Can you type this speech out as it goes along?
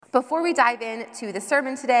Before we dive into the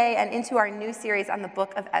sermon today and into our new series on the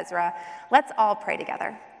book of Ezra, let's all pray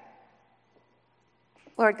together.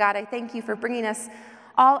 Lord God, I thank you for bringing us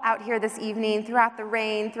all out here this evening throughout the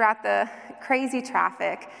rain, throughout the crazy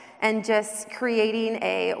traffic, and just creating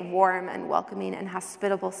a warm and welcoming and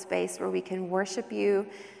hospitable space where we can worship you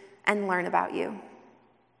and learn about you.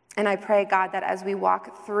 And I pray, God, that as we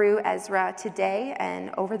walk through Ezra today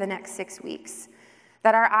and over the next 6 weeks,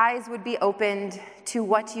 that our eyes would be opened to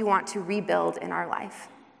what you want to rebuild in our life.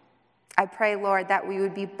 I pray, Lord, that we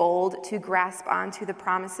would be bold to grasp onto the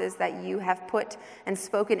promises that you have put and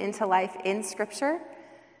spoken into life in Scripture,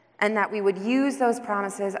 and that we would use those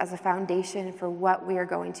promises as a foundation for what we are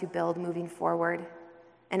going to build moving forward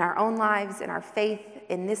in our own lives, in our faith,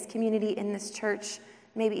 in this community, in this church,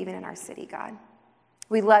 maybe even in our city, God.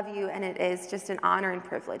 We love you, and it is just an honor and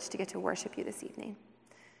privilege to get to worship you this evening.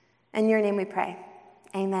 In your name we pray.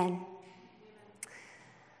 Amen.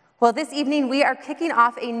 Well, this evening we are kicking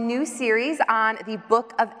off a new series on the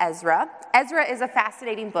book of Ezra. Ezra is a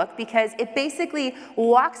fascinating book because it basically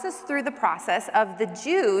walks us through the process of the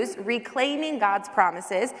Jews reclaiming God's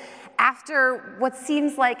promises after what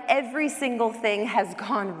seems like every single thing has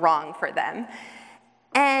gone wrong for them.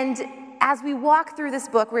 And as we walk through this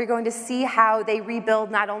book, we're going to see how they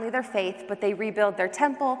rebuild not only their faith, but they rebuild their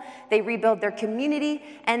temple, they rebuild their community.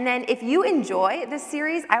 And then if you enjoy this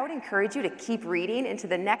series, I would encourage you to keep reading into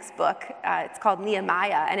the next book. It's called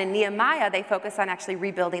Nehemiah. And in Nehemiah, they focus on actually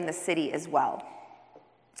rebuilding the city as well.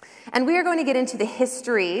 And we are going to get into the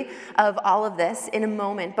history of all of this in a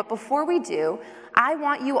moment. But before we do, I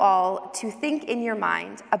want you all to think in your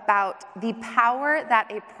mind about the power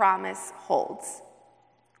that a promise holds.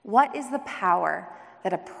 What is the power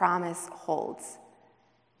that a promise holds?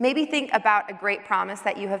 Maybe think about a great promise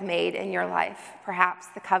that you have made in your life. Perhaps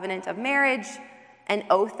the covenant of marriage, an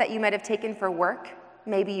oath that you might have taken for work.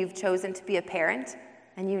 Maybe you've chosen to be a parent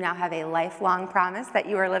and you now have a lifelong promise that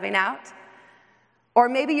you are living out. Or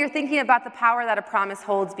maybe you're thinking about the power that a promise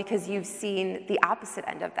holds because you've seen the opposite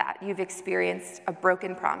end of that. You've experienced a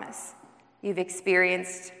broken promise. You've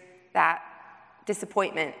experienced that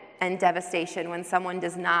disappointment and devastation when someone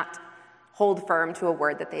does not hold firm to a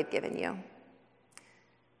word that they've given you.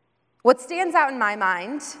 What stands out in my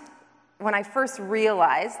mind when I first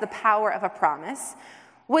realized the power of a promise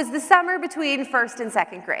was the summer between first and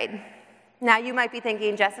second grade. Now you might be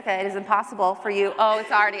thinking, Jessica, it is impossible for you. Oh,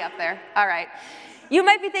 it's already up there. All right. You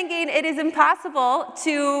might be thinking it is impossible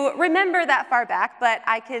to remember that far back, but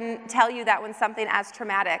I can tell you that when something as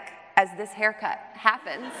traumatic as this haircut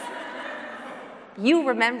happens, you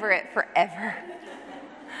remember it forever.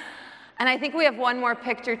 And I think we have one more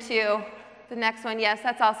picture too. The next one, yes,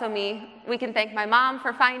 that's also me. We can thank my mom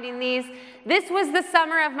for finding these. This was the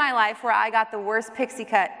summer of my life where I got the worst pixie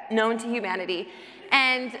cut known to humanity.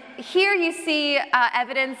 And here you see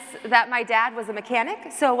evidence that my dad was a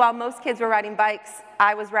mechanic. So while most kids were riding bikes,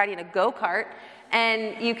 I was riding a go-kart.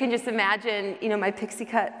 And you can just imagine, my pixie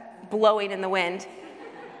cut blowing in the wind.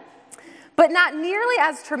 But not nearly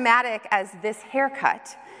as traumatic as this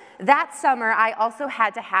haircut. That summer, I also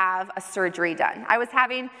had to have a surgery done. I was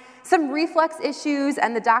having some reflux issues,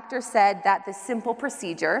 and the doctor said that this simple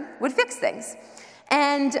procedure would fix things.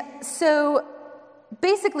 And so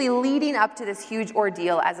basically leading up to this huge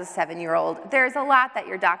ordeal as a 7-year-old, there's a lot that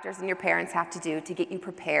your doctors and your parents have to do to get you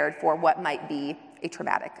prepared for what might be a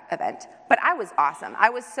traumatic event. But I was awesome. I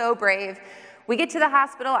was so brave. We get to the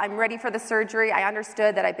hospital, I'm ready for the surgery. I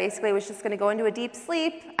understood that I basically was just going to go into a deep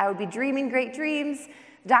sleep. I would be dreaming great dreams.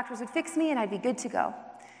 The doctors would fix me and I'd be good to go.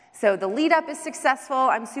 So the lead up is successful,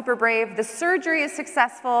 I'm super brave. The surgery is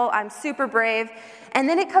successful, I'm super brave. And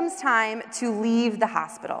then it comes time to leave the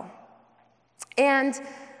hospital. And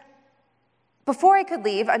before I could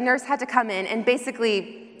leave, a nurse had to come in and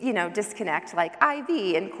basically, disconnect like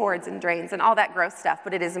IV and cords and drains and all that gross stuff,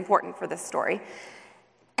 but it is important for this story.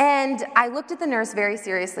 And I looked at the nurse very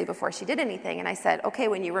seriously before she did anything, and I said, okay,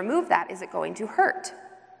 when you remove that, is it going to hurt?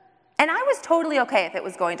 And I was totally okay if it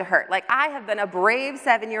was going to hurt. Like, I have been a brave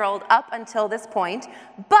 7-year-old up until this point,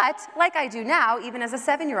 but like I do now, even as a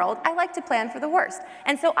 7-year-old, I like to plan for the worst.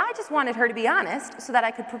 And so I just wanted her to be honest so that I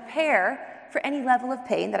could prepare for any level of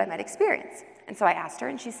pain that I might experience. And so I asked her,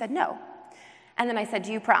 and she said no. And then I said,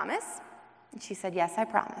 do you promise? And she said, yes, I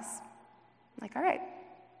promise. I'm like, all right,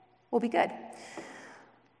 we'll be good.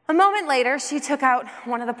 A moment later, she took out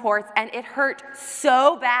one of the ports, and it hurt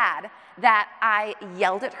so bad that I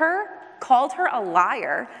yelled at her, called her a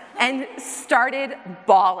liar, and started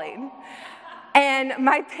bawling. And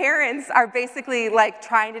my parents are basically like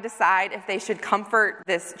trying to decide if they should comfort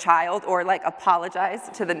this child or like apologize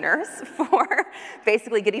to the nurse for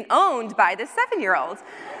basically getting owned by this 7-year-old.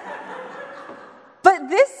 But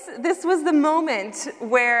this was the moment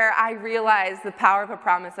where I realized the power of a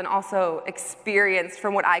promise and also experienced,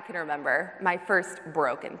 from what I can remember, my first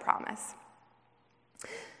broken promise.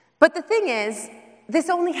 But the thing is, this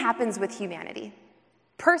only happens with humanity.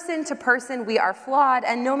 Person to person, we are flawed,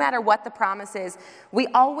 and no matter what the promise is, we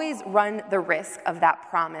always run the risk of that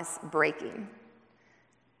promise breaking.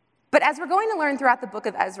 But as we're going to learn throughout the book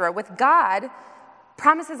of Ezra, with God,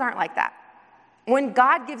 promises aren't like that. When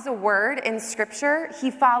God gives a word in Scripture,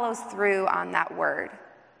 he follows through on that word.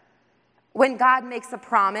 When God makes a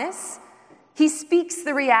promise, he speaks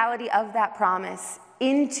the reality of that promise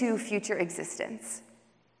into future existence.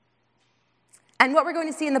 And what we're going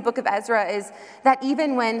to see in the book of Ezra is that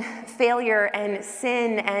even when failure and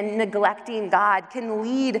sin and neglecting God can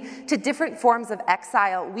lead to different forms of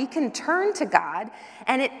exile, we can turn to God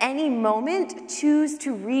and at any moment choose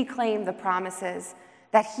to reclaim the promises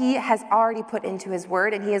that he has already put into his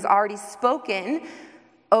word and he has already spoken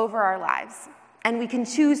over our lives. And we can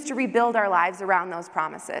choose to rebuild our lives around those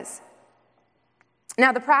promises.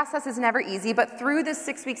 Now, the process is never easy, but through this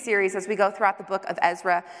 6-week series, as we go throughout the book of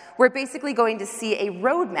Ezra, we're basically going to see a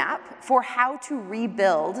roadmap for how to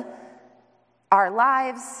rebuild our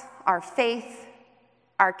lives, our faith,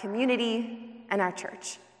 our community, and our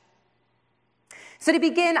church. So to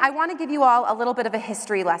begin, I want to give you all a little bit of a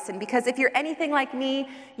history lesson, because if you're anything like me,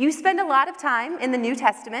 you spend a lot of time in the New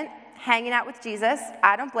Testament hanging out with Jesus.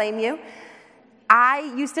 I don't blame you.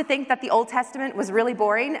 I used to think that the Old Testament was really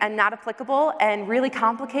boring and not applicable and really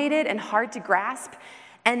complicated and hard to grasp.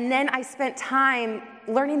 And then I spent time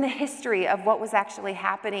learning the history of what was actually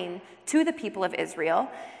happening to the people of Israel.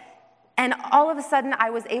 And all of a sudden, I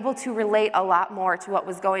was able to relate a lot more to what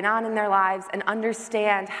was going on in their lives and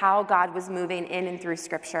understand how God was moving in and through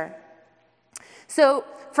Scripture. So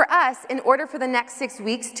for us, in order for the next 6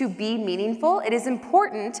 weeks to be meaningful, it is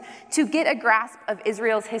important to get a grasp of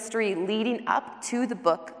Israel's history leading up to the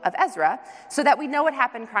book of Ezra so that we know what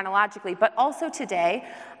happened chronologically. But also today,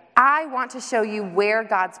 I want to show you where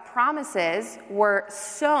God's promises were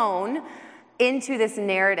sown into this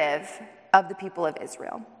narrative of the people of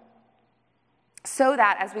Israel. So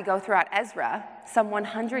that as we go throughout Ezra, some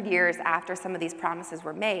 100 years after some of these promises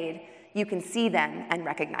were made, you can see them and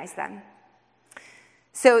recognize them.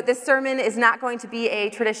 So this sermon is not going to be a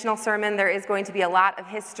traditional sermon. There is going to be a lot of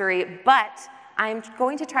history, but I'm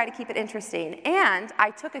going to try to keep it interesting. And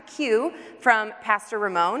I took a cue from Pastor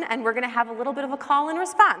Ramon, and we're going to have a little bit of a call and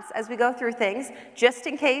response as we go through things, just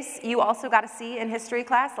in case you also got a C in history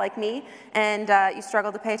class like me, and you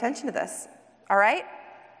struggle to pay attention to this. All right?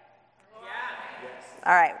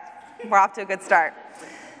 All right, we're off to a good start.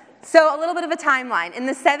 So a little bit of a timeline. In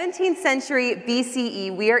the 17th century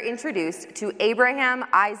BCE, we are introduced to Abraham,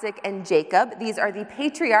 Isaac, and Jacob. These are the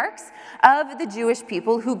patriarchs of the Jewish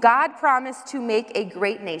people who God promised to make a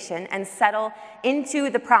great nation and settle into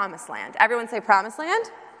the promised land. Everyone say promised land?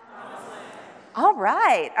 All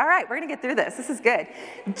right, we're going to get through this. This is good.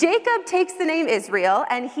 Jacob takes the name Israel,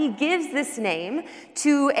 and he gives this name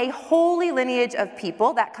to a holy lineage of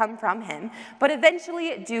people that come from him. But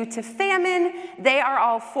eventually, due to famine, they are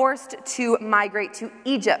all forced to migrate to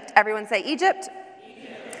Egypt. Everyone say Egypt.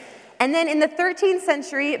 And then in the 13th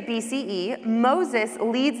century BCE, Moses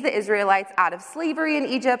leads the Israelites out of slavery in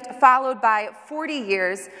Egypt, followed by 40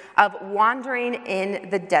 years of wandering in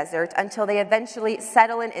the desert until they eventually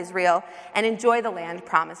settle in Israel and enjoy the land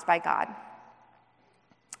promised by God.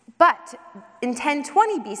 But in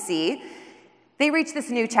 1020 BC, they reach this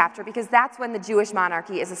new chapter because that's when the Jewish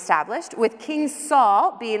monarchy is established, with King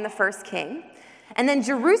Saul being the first king. And then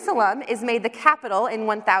Jerusalem is made the capital in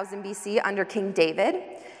 1000 BC under King David.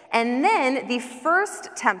 And then the first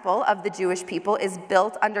temple of the Jewish people is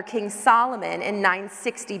built under King Solomon in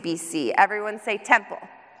 960 BC. Everyone say temple.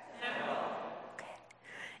 Okay.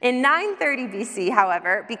 In 930 BC,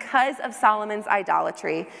 however, because of Solomon's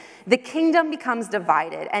idolatry, the kingdom becomes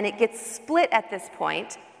divided, and it gets split at this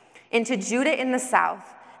point into Judah in the south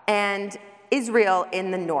and Israel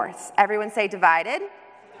in the north. Everyone say divided.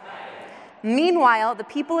 Meanwhile, the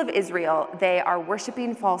people of Israel, they are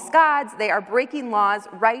worshiping false gods, they are breaking laws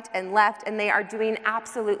right and left, and they are doing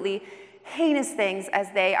absolutely heinous things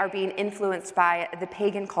as they are being influenced by the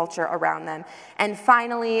pagan culture around them. And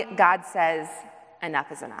finally, God says,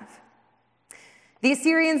 enough is enough. The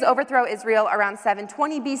Assyrians overthrow Israel around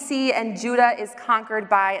 720 BC, and Judah is conquered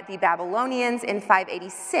by the Babylonians in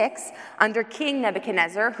 586 under King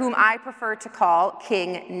Nebuchadnezzar, whom I prefer to call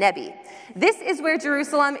King Nebi. This is where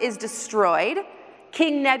Jerusalem is destroyed.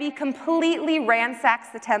 King Nebi completely ransacks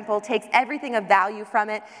the temple, takes everything of value from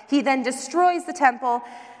it. He then destroys the temple,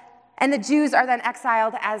 and the Jews are then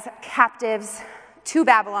exiled as captives to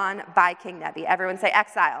Babylon by King Nebi. Everyone say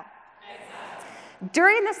exile.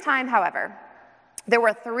 During this time, however, there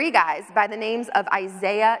were 3 guys by the names of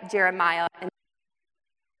Isaiah, Jeremiah, and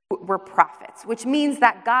who were prophets, which means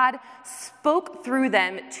that God spoke through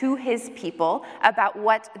them to his people about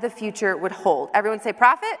what the future would hold. Everyone say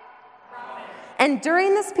prophet. And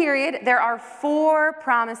during this period, there are 4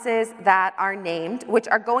 promises that are named, which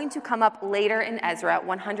are going to come up later in Ezra,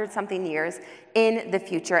 100-something years in the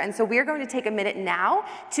future. And so we're going to take a minute now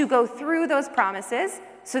to go through those promises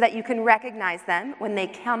so that you can recognize them when they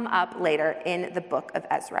come up later in the book of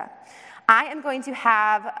Ezra. I am going to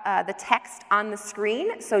have the text on the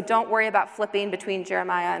screen, so don't worry about flipping between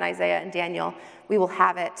Jeremiah and Isaiah and Daniel. We will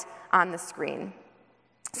have it on the screen.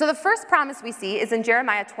 So the first promise we see is in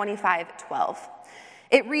Jeremiah 25:12.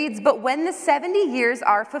 It reads, "But when the 70 years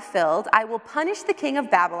are fulfilled, I will punish the king of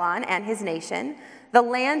Babylon and his nation, the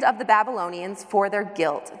land of the Babylonians, for their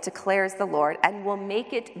guilt, declares the Lord, and will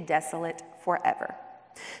make it desolate forever."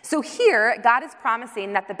 So here, God is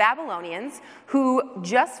promising that the Babylonians, who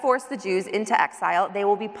just forced the Jews into exile, they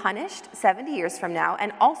will be punished 70 years from now,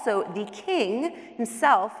 and also the king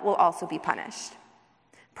himself will also be punished.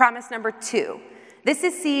 Promise number 2. This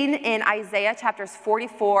is seen in Isaiah chapters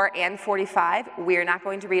 44 and 45. We're not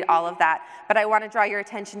going to read all of that, but I want to draw your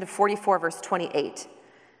attention to 44 verse 28.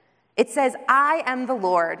 It says, "I am the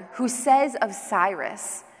Lord who says of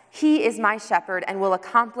Cyrus, he is my shepherd and will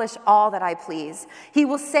accomplish all that I please. He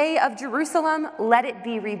will say of Jerusalem, let it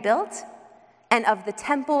be rebuilt, and of the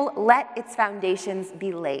temple, let its foundations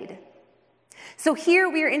be laid." So here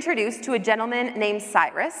we are introduced to a gentleman named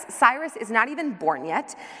Cyrus. Cyrus is not even born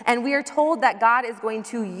yet, and we are told that God is going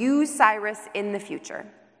to use Cyrus in the future.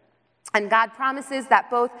 And God promises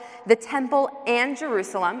that both the temple and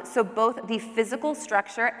Jerusalem, so both the physical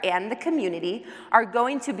structure and the community, are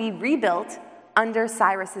going to be rebuilt under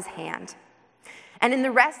Cyrus's hand. And in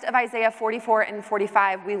the rest of Isaiah 44 and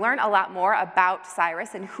 45, we learn a lot more about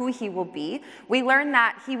Cyrus and who he will be. We learn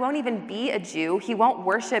that he won't even be a Jew. He won't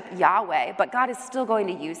worship Yahweh, but God is still going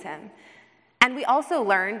to use him. And we also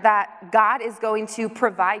learn that God is going to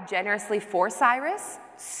provide generously for Cyrus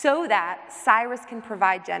so that Cyrus can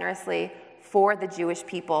provide generously for the Jewish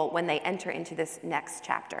people when they enter into this next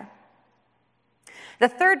chapter. The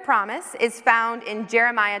third promise is found in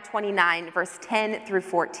Jeremiah 29, verse 10 through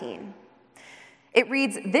 14. It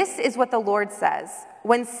reads, "This is what the Lord says.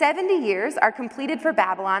 When 70 years are completed for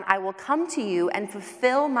Babylon, I will come to you and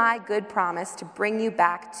fulfill my good promise to bring you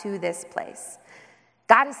back to this place."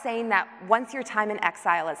 God is saying that once your time in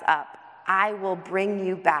exile is up, I will bring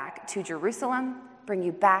you back to Jerusalem, bring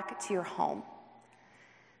you back to your home.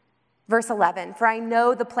 Verse 11, "For I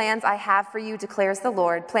know the plans I have for you, declares the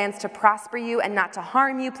Lord, plans to prosper you and not to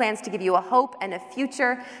harm you, plans to give you a hope and a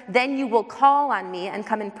future. Then you will call on me and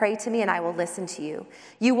come and pray to me, and I will listen to you.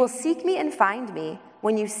 You will seek me and find me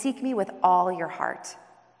when you seek me with all your heart.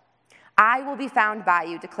 I will be found by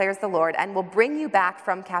you, declares the Lord, and will bring you back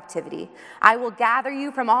from captivity. I will gather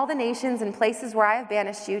you from all the nations and places where I have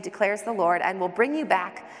banished you, declares the Lord, and will bring you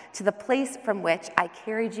back to the place from which I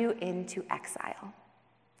carried you into exile."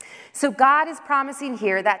 So God is promising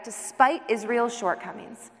here that despite Israel's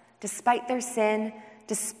shortcomings, despite their sin,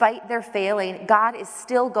 despite their failing, God is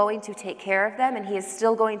still going to take care of them, and he is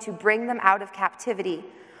still going to bring them out of captivity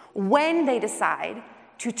when they decide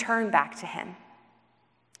to turn back to him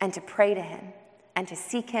and to pray to him and to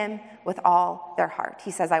seek him with all their heart.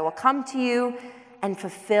 He says, "I will come to you and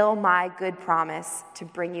fulfill my good promise to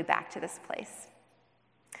bring you back to this place."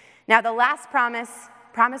 Now the last promise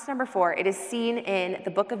number 4, it is seen in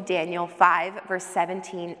the book of Daniel 5, verse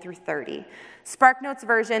 17 through 30. SparkNote's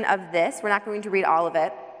version of this, we're not going to read all of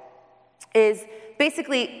it, is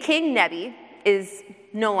basically King Nebi is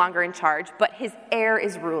no longer in charge, but his heir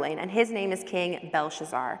is ruling, and his name is King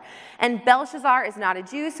Belshazzar. And Belshazzar is not a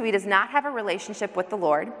Jew, so he does not have a relationship with the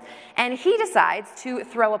Lord, and he decides to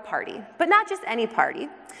throw a party, but not just any party,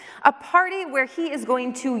 a party where he is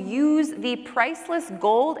going to use the priceless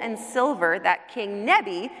gold and silver that King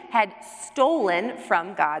Nebi had stolen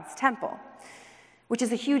from God's temple, which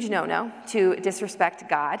is a huge no-no to disrespect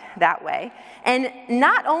God that way. And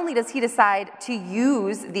not only does he decide to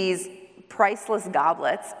use these priceless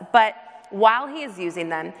goblets, but while he is using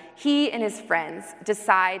them, he and his friends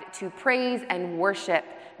decide to praise and worship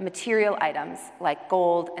material items like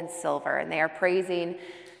gold and silver. And they are praising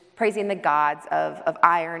the gods of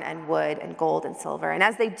iron and wood and gold and silver. And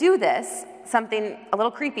as they do this, something a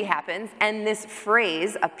little creepy happens, and this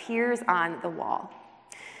phrase appears on the wall.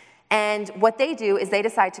 And what they do is they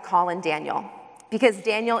decide to call in Daniel, because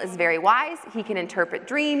Daniel is very wise. He can interpret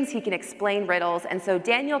dreams, he can explain riddles, and so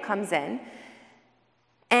Daniel comes in,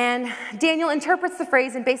 and Daniel interprets the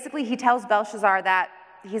phrase, and basically he tells Belshazzar that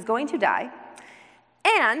he's going to die,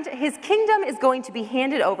 and his kingdom is going to be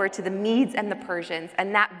handed over to the Medes and the Persians,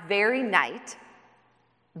 and that very night,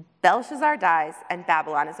 Belshazzar dies and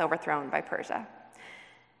Babylon is overthrown by Persia.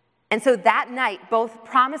 And so that night, both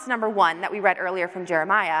promise number 1 that we read earlier from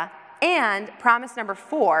Jeremiah and promise number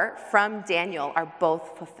 4 from Daniel are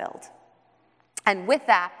both fulfilled. And with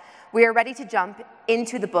that, we are ready to jump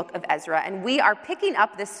into the book of Ezra, and we are picking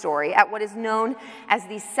up this story at what is known as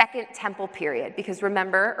the Second Temple period, because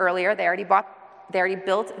remember earlier they already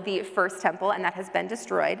built the first temple, and that has been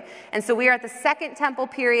destroyed. And so we are at the Second Temple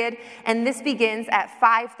period, and this begins at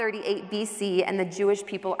 538 BC, and the Jewish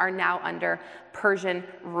people are now under Persian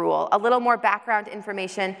rule. A little more background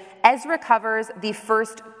information. Ezra covers the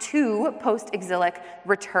first 2 post-exilic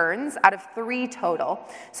returns out of 3 total.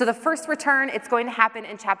 So the first return, it's going to happen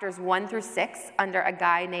in chapters 1 through 6 under a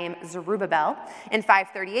guy named Zerubbabel in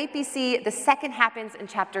 538 BC. The second happens in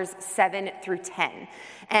chapters 7 through 10.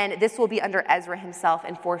 And this will be under Ezra himself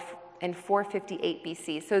in 458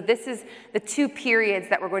 BC. So this is the 2 periods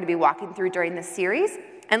that we're going to be walking through during this series.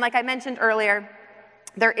 And like I mentioned earlier,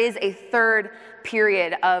 there is a third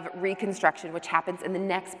period of reconstruction, which happens in the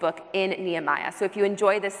next book in Nehemiah. So if you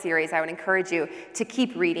enjoy this series, I would encourage you to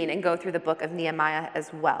keep reading and go through the book of Nehemiah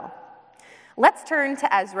as well. Let's turn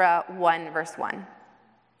to Ezra 1, verse 1.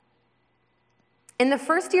 In the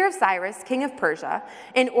first year of Cyrus, king of Persia,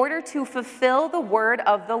 in order to fulfill the word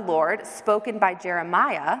of the Lord spoken by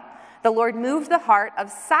Jeremiah, the Lord moved the heart of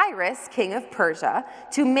Cyrus, king of Persia,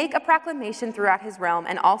 to make a proclamation throughout his realm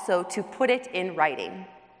and also to put it in writing.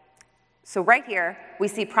 So right here, we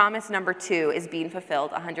see promise number 2 is being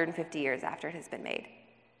fulfilled 150 years after it has been made.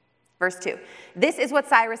 Verse 2, this is what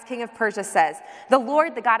Cyrus, king of Persia, says. The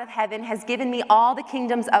Lord, the God of heaven, has given me all the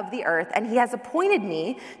kingdoms of the earth, and he has appointed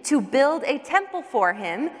me to build a temple for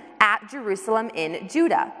him at Jerusalem in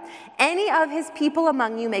Judah. Any of his people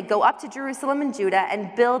among you may go up to Jerusalem in Judah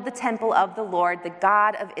and build the temple of the Lord, the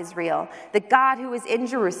God of Israel, the God who is in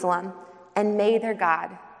Jerusalem, and may their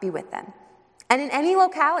God be with them. And in any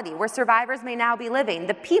locality where survivors may now be living,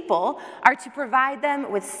 the people are to provide them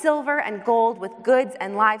with silver and gold, with goods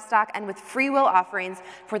and livestock, and with freewill offerings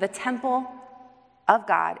for the temple of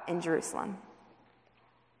God in Jerusalem.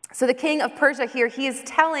 So the king of Persia here, he is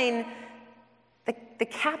telling the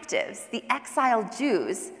captives, the exiled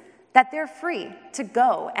Jews, that they're free to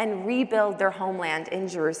go and rebuild their homeland in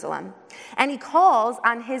Jerusalem. And he calls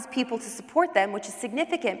on his people to support them, which is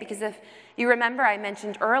significant because if you remember, I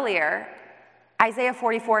mentioned earlier, Isaiah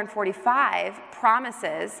 44 and 45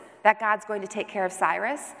 promises that God's going to take care of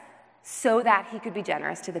Cyrus so that he could be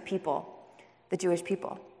generous to the people, the Jewish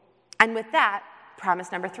people. And with that,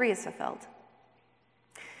 promise number 3 is fulfilled.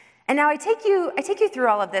 And now I take you through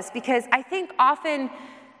all of this because I think often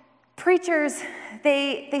preachers,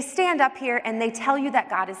 they stand up here and they tell you that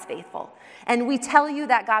God is faithful. And we tell you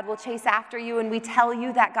that God will chase after you, and we tell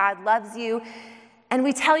you that God loves you, and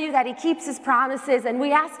we tell you that he keeps his promises, and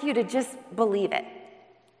we ask you to just believe it.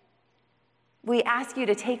 We ask you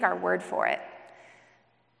to take our word for it.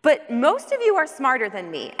 But most of you are smarter than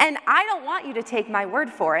me, and I don't want you to take my word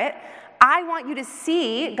for it. I want you to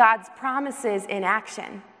see God's promises in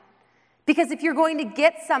action. Because if you're going to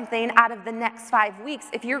get something out of the next 5 weeks,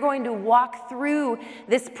 if you're going to walk through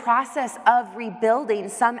this process of rebuilding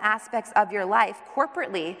some aspects of your life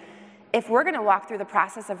corporately, if we're going to walk through the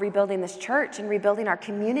process of rebuilding this church and rebuilding our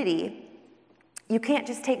community, you can't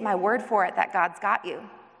just take my word for it that God's got you.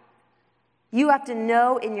 You have to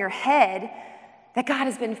know in your head that God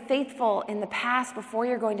has been faithful in the past before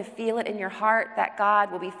you're going to feel it in your heart that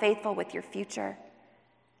God will be faithful with your future.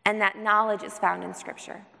 And that knowledge is found in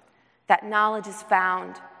Scripture. That knowledge is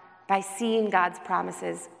found by seeing God's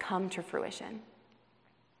promises come to fruition.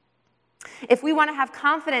 If we want to have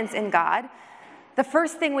confidence in God, the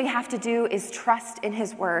first thing we have to do is trust in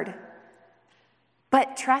his word.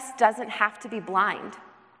 But trust doesn't have to be blind.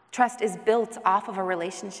 Trust is built off of a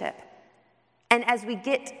relationship. And as we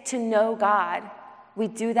get to know God, we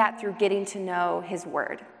do that through getting to know his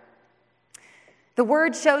word. The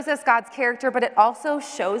word shows us God's character, but it also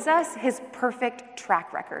shows us his perfect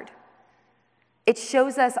track record. It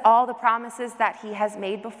shows us all the promises that he has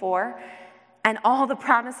made before and all the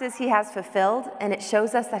promises he has fulfilled, and it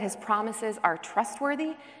shows us that his promises are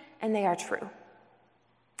trustworthy and they are true.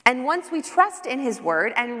 And once we trust in his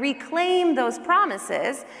word and reclaim those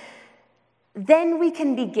promises, then we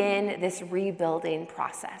can begin this rebuilding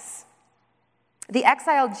process. The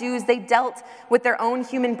exiled Jews, they dealt with their own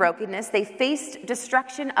human brokenness. They faced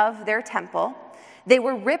destruction of their temple. They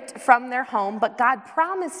were ripped from their home, but God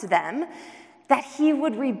promised them that he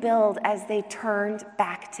would rebuild as they turned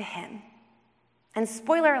back to him. And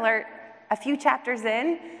spoiler alert, a few chapters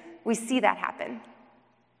in, we see that happen.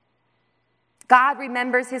 God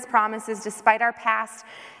remembers his promises despite our past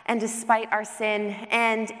and despite our sin.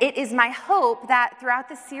 And it is my hope that throughout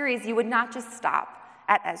this series, you would not just stop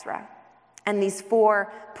at Ezra and these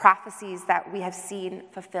 4 prophecies that we have seen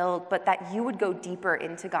fulfilled, but that you would go deeper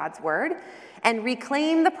into God's word and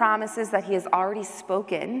reclaim the promises that he has already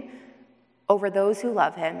spoken over those who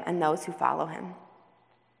love him and those who follow him.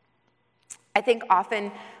 I think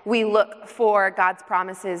often we look for God's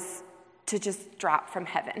promises to just drop from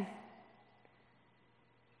heaven.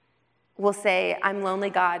 We'll say, I'm lonely,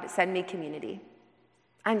 God, send me community.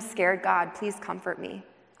 I'm scared, God, please comfort me.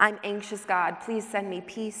 I'm anxious, God, please send me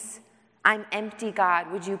peace. I'm empty,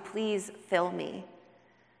 God, would you please fill me?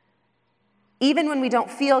 Even when we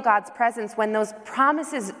don't feel God's presence, when those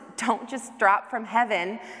promises don't just drop from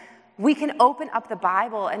heaven, we can open up the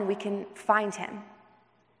Bible and we can find him.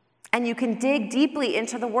 And you can dig deeply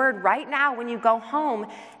into the word right now when you go home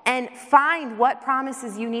and find what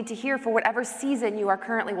promises you need to hear for whatever season you are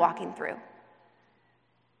currently walking through.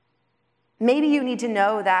 Maybe you need to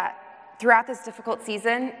know that throughout this difficult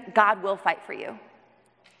season, God will fight for you.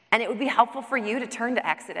 And it would be helpful for you to turn to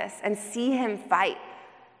Exodus and see him fight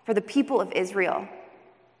for the people of Israel.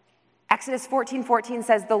 Exodus 14:14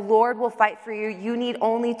 says, the Lord will fight for you. You need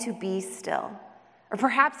only to be still. Or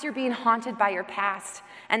perhaps you're being haunted by your past,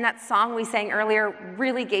 and that song we sang earlier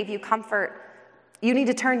really gave you comfort. You need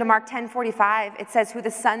to turn to Mark 10:45. It says, who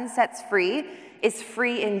the Son sets free is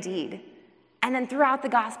free indeed. And then throughout the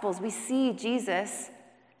Gospels, we see Jesus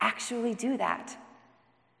actually do that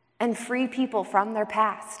and free people from their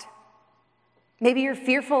past. Maybe you're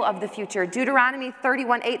fearful of the future. Deuteronomy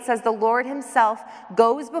 31:8 says, the Lord himself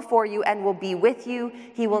goes before you and will be with you.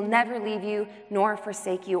 He will never leave you nor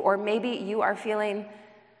forsake you. Or maybe you are feeling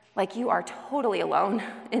like you are totally alone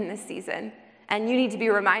in this season. And you need to be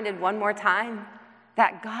reminded one more time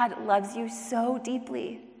that God loves you so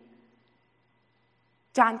deeply.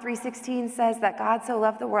 John 3:16 says that God so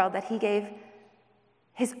loved the world that he gave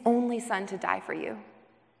his only son to die for you,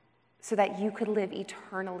 so that you could live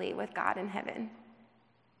eternally with God in heaven.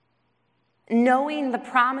 Knowing the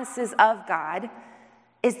promises of God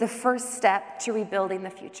is the first step to rebuilding the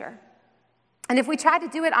future. And if we try to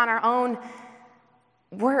do it on our own,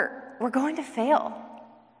 we're going to fail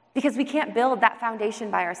because we can't build that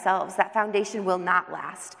foundation by ourselves. That foundation will not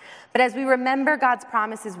last. But as we remember God's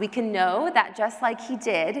promises, we can know that just like he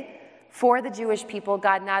did for the Jewish people,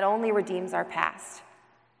 God not only redeems our past,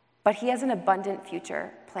 but he has an abundant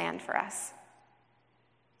future planned for us.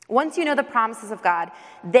 Once you know the promises of God,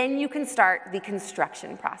 then you can start the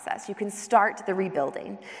construction process. You can start the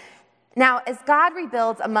rebuilding. Now, as God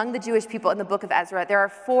rebuilds among the Jewish people in the book of Ezra, there are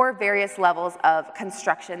 4 various levels of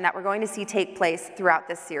construction that we're going to see take place throughout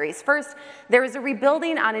this series. First, there is a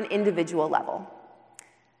rebuilding on an individual level.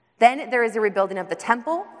 Then there is a rebuilding of the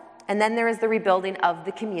temple, and then there is the rebuilding of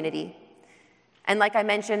the community. And like I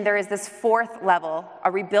mentioned, there is this 4th level,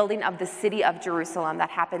 a rebuilding of the city of Jerusalem that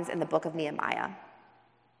happens in the book of Nehemiah.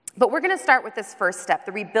 But we're going to start with this first step,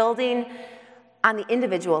 the rebuilding on the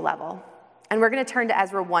individual level. And we're going to turn to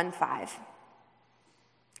Ezra 1:5.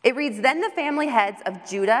 It reads, then the family heads of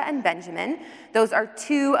Judah and Benjamin, those are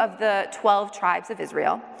 2 of the 12 tribes of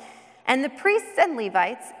Israel, and the priests and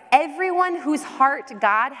Levites, everyone whose heart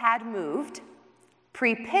God had moved,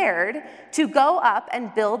 prepared to go up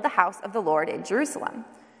and build the house of the Lord in Jerusalem.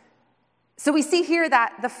 So we see here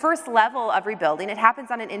that the first level of rebuilding, it happens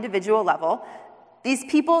on an individual level. These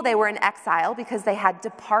people, they were in exile because they had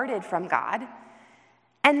departed from God,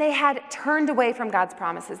 and they had turned away from God's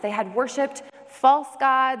promises. They had worshiped false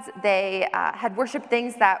gods. They had worshiped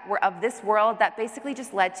things that were of this world that basically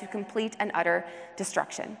just led to complete and utter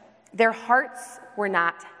destruction. Their hearts were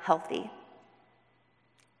not healthy.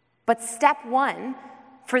 But step 1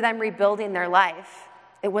 for them rebuilding their life,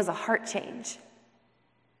 it was a heart change.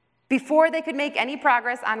 Before they could make any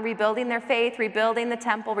progress on rebuilding their faith, rebuilding the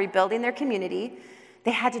temple, rebuilding their community,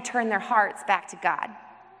 they had to turn their hearts back to God.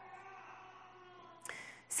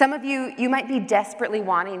 Some of you might be desperately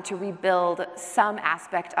wanting to rebuild some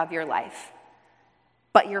aspect of your life.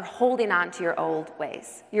 but you're holding on to your old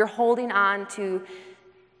ways. You're holding on to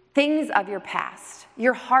things of your past.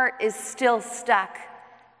 Your heart is still stuck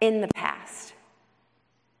in the past.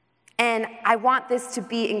 And I want this to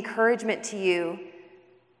be encouragement to you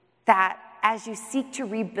that as you seek to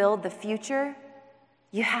rebuild the future,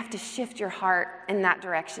 you have to shift your heart in that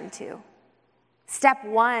direction too. Step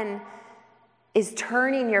one is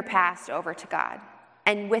turning your past over to God,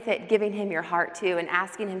 and with it, giving him your heart too, and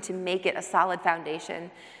asking him to make it a solid foundation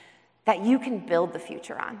that you can build the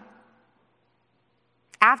future on.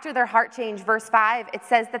 After their heart change, verse 5, it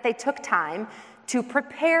says that they took time to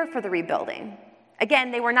prepare for the rebuilding.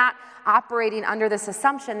 Again, they were not operating under this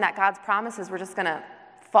assumption that God's promises were just going to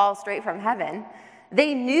fall straight from heaven.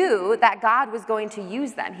 They knew that God was going to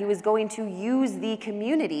use them. He was going to use the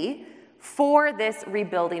community for this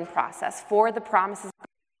rebuilding process, for the promises of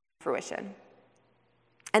fruition.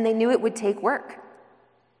 And they knew it would take work,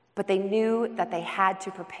 but they knew that they had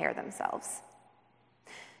to prepare themselves.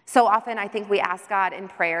 So often I think we ask God in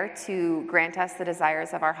prayer to grant us the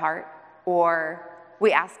desires of our heart, or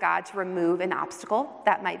we ask God to remove an obstacle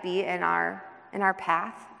that might be in our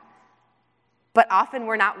path. But often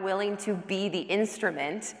we're not willing to be the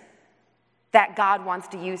instrument that God wants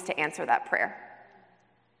to use to answer that prayer.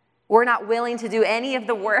 We're not willing to do any of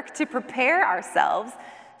the work to prepare ourselves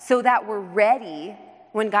so that we're ready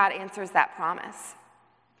when God answers that promise.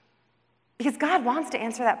 Because God wants to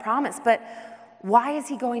answer that promise, but why is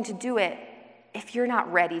he going to do it if you're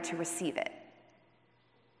not ready to receive it?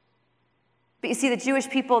 But you see, the Jewish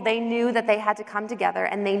people, they knew that they had to come together,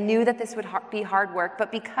 and they knew that this would be hard work,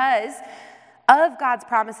 but because of God's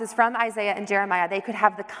promises from Isaiah and Jeremiah, they could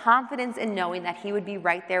have the confidence in knowing that he would be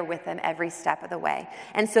right there with them every step of the way.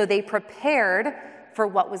 And so they prepared for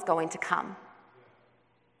what was going to come.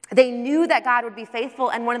 They knew that God would be faithful,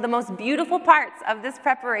 and one of the most beautiful parts of this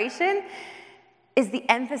preparation is the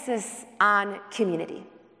emphasis on community.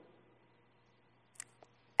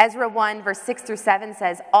 Ezra 1, verse 6 through 7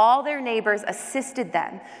 says, all their neighbors assisted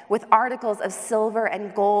them with articles of silver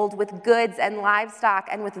and gold, with goods and livestock,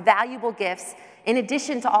 and with valuable gifts, in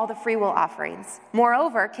addition to all the freewill offerings.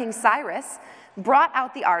 Moreover, King Cyrus brought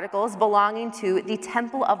out the articles belonging to the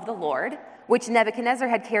temple of the Lord, which Nebuchadnezzar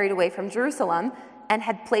had carried away from Jerusalem and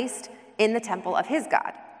had placed in the temple of his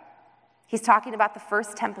God. He's talking about the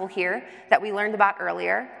first temple here that we learned about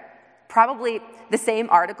earlier. Probably the same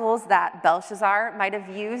articles that Belshazzar might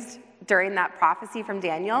have used during that prophecy from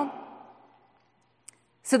Daniel.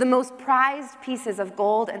 So the most prized pieces of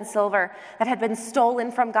gold and silver that had been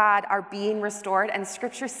stolen from God are being restored, and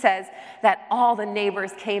Scripture says that all the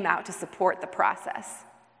neighbors came out to support the process,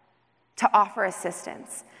 to offer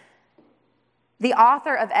assistance. The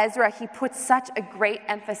author of Ezra, he puts such a great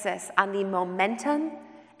emphasis on the momentum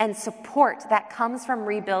and support that comes from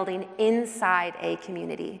rebuilding inside a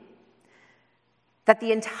community. That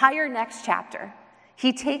the entire next chapter,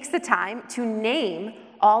 he takes the time to name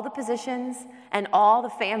all the positions and all the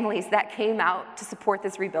families that came out to support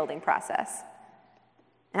this rebuilding process.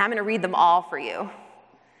 And I'm going to read them all for you.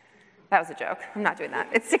 That was a joke. I'm not doing that.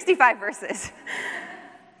 It's 65 verses.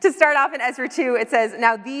 To start off in Ezra 2, it says,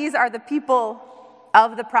 now these are the people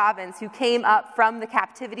of the province who came up from the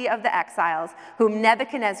captivity of the exiles, whom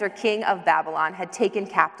Nebuchadnezzar, king of Babylon, had taken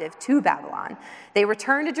captive to Babylon. They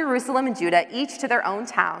returned to Jerusalem and Judah, each to their own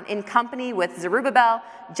town, in company with Zerubbabel,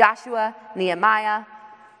 Joshua, Nehemiah,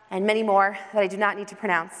 and many more that I do not need to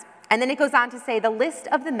pronounce. And then it goes on to say, the list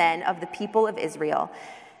of the men of the people of Israel.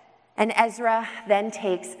 And Ezra then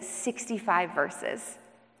takes 65 verses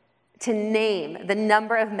to name the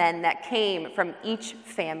number of men that came from each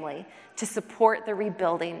family to support the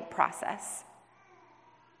rebuilding process.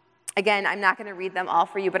 Again, I'm not going to read them all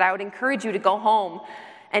for you, but I would encourage you to go home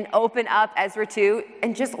and open up Ezra 2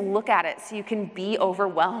 and just look at it so you can be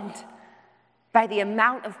overwhelmed by the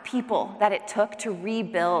amount of people that it took to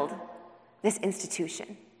rebuild this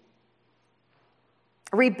institution.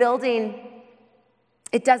 Rebuilding,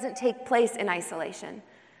 it doesn't take place in isolation,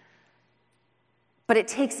 but it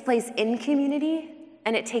takes place in community,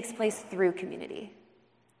 and it takes place through community.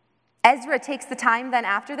 Ezra takes the time then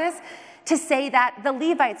after this to say that the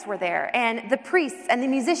Levites were there, and the priests and the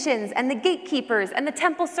musicians and the gatekeepers and the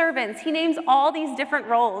temple servants. He names all these different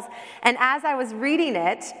roles. And as I was reading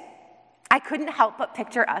it, I couldn't help but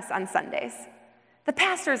picture us on Sundays. The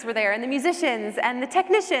pastors were there, and the musicians and the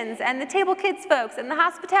technicians and the table kids folks and the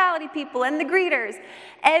hospitality people and the greeters.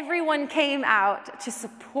 Everyone came out to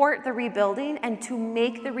support the rebuilding and to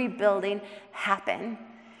make the rebuilding happen.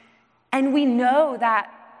 And we know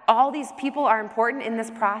that all these people are important in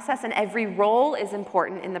this process, and every role is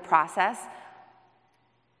important in the process,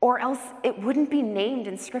 or else it wouldn't be named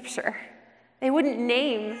in Scripture. They wouldn't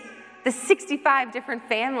name the 65 different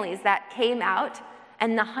families that came out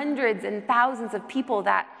and the hundreds and thousands of people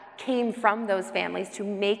that came from those families to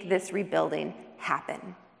make this rebuilding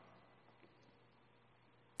happen.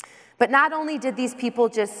 But not only did these people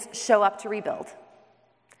just show up to rebuild,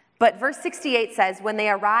 but verse 68 says, when they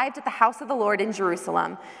arrived at the house of the Lord in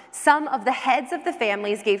Jerusalem, some of the heads of the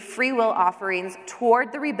families gave free will offerings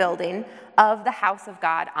toward the rebuilding of the house of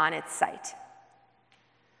God on its site.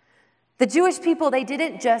 The Jewish people, they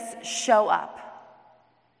didn't just show up,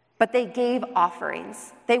 but they gave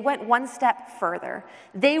offerings. They went one step further.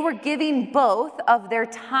 They were giving both of their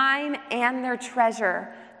time and their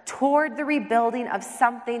treasure toward the rebuilding of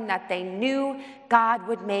something that they knew God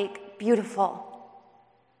would make beautiful.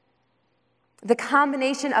 The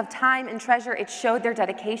combination of time and treasure, it showed their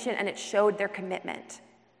dedication and it showed their commitment.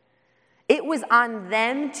 It was on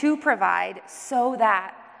them to provide so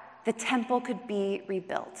that the temple could be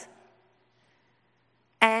rebuilt.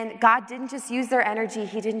 And God didn't just use their energy,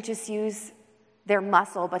 he didn't just use their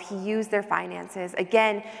muscle, but he used their finances.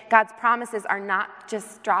 Again, God's promises are not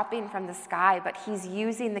just dropping from the sky, but he's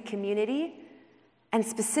using the community, and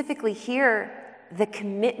specifically here, the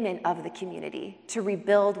commitment of the community to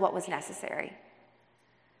rebuild what was necessary.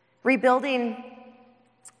 Rebuilding,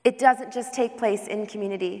 it doesn't just take place in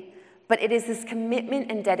community, but it is this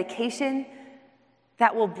commitment and dedication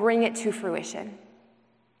that will bring it to fruition.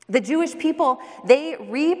 The Jewish people, they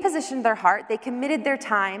repositioned their heart, they committed their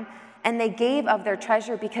time, and they gave of their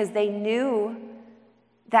treasure because they knew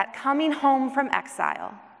that coming home from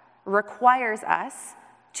exile requires us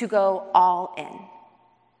to go all in.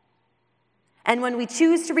 And when we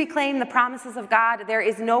choose to reclaim the promises of God, there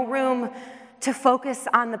is no room to focus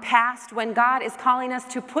on the past when God is calling us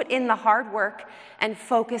to put in the hard work and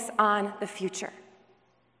focus on the future.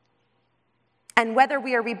 And whether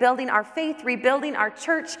we are rebuilding our faith, rebuilding our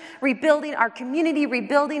church, rebuilding our community,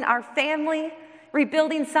 rebuilding our family,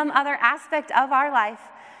 rebuilding some other aspect of our life,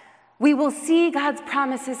 we will see God's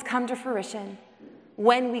promises come to fruition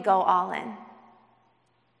when we go all in.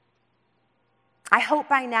 I hope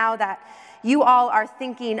by now that you all are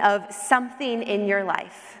thinking of something in your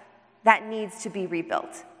life that needs to be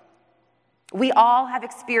rebuilt. We all have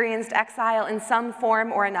experienced exile in some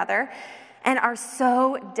form or another and are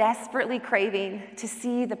so desperately craving to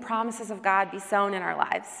see the promises of God be sown in our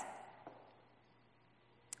lives.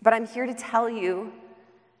 But I'm here to tell you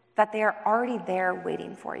that they are already there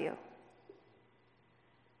waiting for you.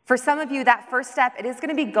 For some of you, that first step, it is going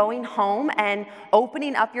to be going home and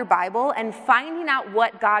opening up your Bible and finding out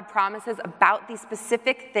what God promises about the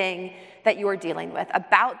specific thing that you are dealing with,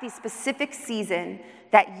 about the specific season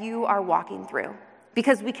that you are walking through.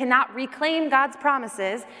 Because we cannot reclaim God's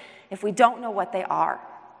promises if we don't know what they are.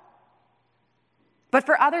 But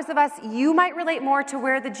for others of us, you might relate more to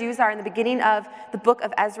where the Jews are in the beginning of the book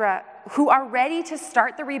of Ezra, who are ready to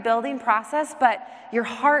start the rebuilding process, but your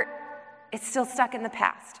heart is still stuck in the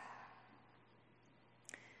past.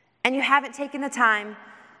 And you haven't taken the time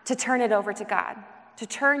to turn it over to God, to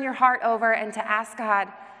turn your heart over and to ask God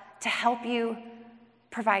to help you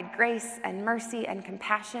provide grace and mercy and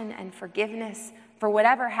compassion and forgiveness for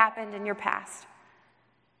whatever happened in your past.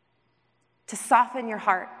 To soften your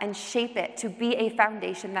heart and shape it to be a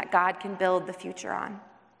foundation that God can build the future on.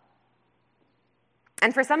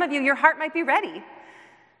 And for some of you, your heart might be ready,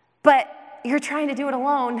 but you're trying to do it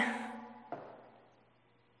alone,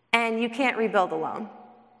 and you can't rebuild alone.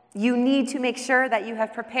 You need to make sure that you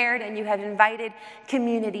have prepared and you have invited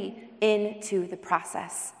community into the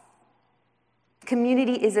process.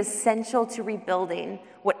 Community is essential to rebuilding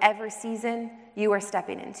whatever season you are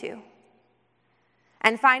stepping into.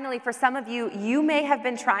 And finally, for some of you, you may have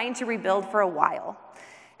been trying to rebuild for a while,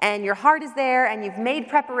 and your heart is there, and you've made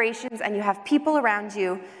preparations, and you have people around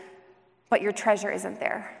you, but your treasure isn't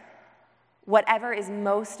there. Whatever is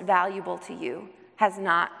most valuable to you has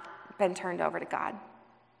not been turned over to God.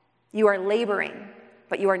 You are laboring,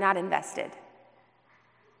 but you are not invested.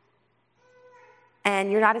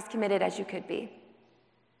 And you're not as committed as you could be.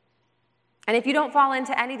 And if you don't fall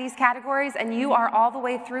into any of these categories and you are all the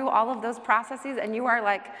way through all of those processes and you are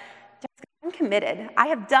like, Jessica, I'm committed. I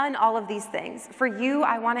have done all of these things. For you,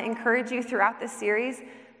 I want to encourage you throughout this series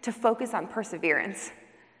to focus on perseverance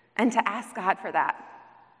and to ask God for that.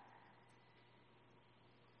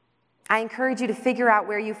 I encourage you to figure out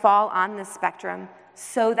where you fall on this spectrum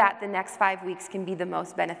so that the next 5 weeks can be the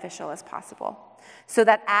most beneficial as possible. So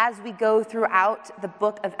that as we go throughout the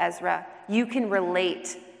book of Ezra, you can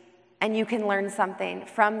relate and you can learn something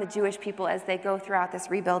from the Jewish people as they go throughout this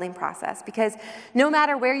rebuilding process. Because no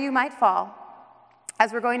matter where you might fall,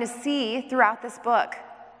 as we're going to see throughout this book,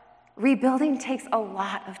 rebuilding takes a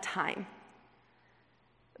lot of time.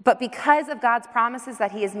 But because of God's promises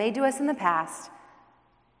that he has made to us in the past,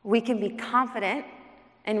 we can be confident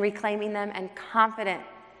in reclaiming them and confident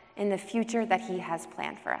in the future that he has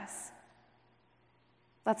planned for us.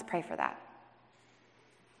 Let's pray for that.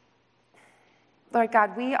 Lord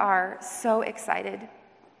God, we are so excited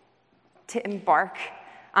to embark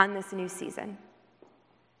on this new season.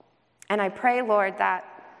 And I pray, Lord, that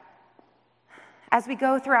as we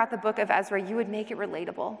go throughout the book of Ezra, you would make it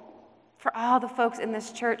relatable for all the folks in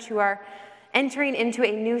this church who are entering into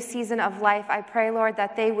a new season of life. I pray, Lord,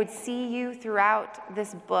 that they would see you throughout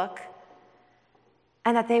this book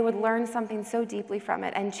and that they would learn something so deeply from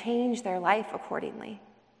it and change their life accordingly.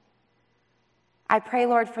 I pray,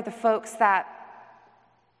 Lord, for the folks that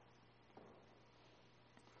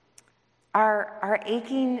are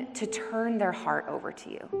aching to turn their heart over to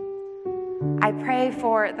you. I pray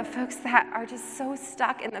for the folks that are just so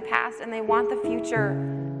stuck in the past and they want the future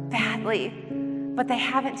badly, but they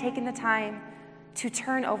haven't taken the time to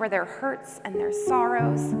turn over their hurts and their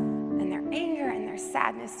sorrows and their anger and their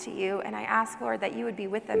sadness to you. And I ask, Lord, that you would be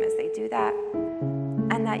with them as they do that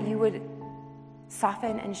and that you would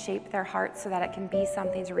soften and shape their hearts so that it can be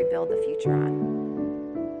something to rebuild the future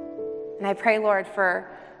on. And I pray, Lord, for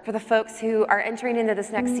the folks who are entering into this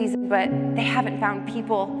next season, but they haven't found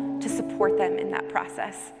people to support them in that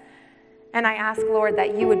process. And I ask, Lord,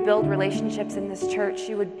 that you would build relationships in this church,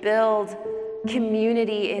 you would build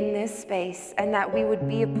community in this space, and that we would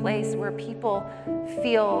be a place where people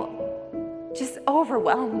feel just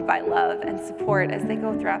overwhelmed by love and support as they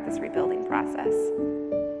go throughout this rebuilding process.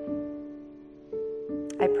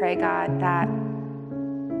 I pray, God, that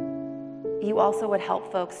you also would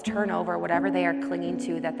help folks turn over whatever they are clinging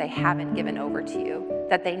to that they haven't given over to you,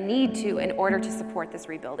 that they need to in order to support this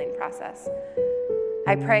rebuilding process.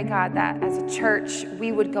 I pray, God, that as a church,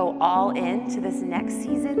 we would go all in to this next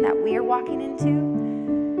season that we are walking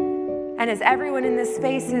into. And as everyone in this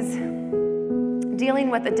space is dealing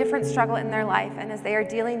with a different struggle in their life, and as they are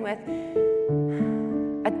dealing with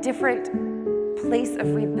a different place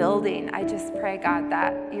of rebuilding, I just pray, God,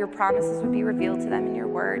 that your promises would be revealed to them in your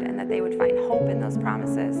word and that they would find hope in those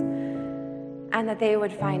promises and that they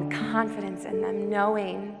would find confidence in them,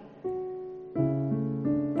 knowing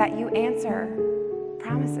that you answer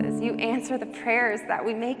promises. You answer the prayers that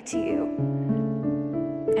we make to you.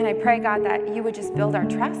 And I pray, God, that you would just build our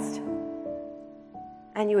trust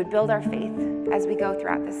and you would build our faith as we go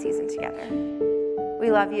throughout this season together. We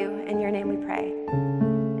love you. In your name we pray.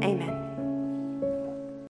 Amen.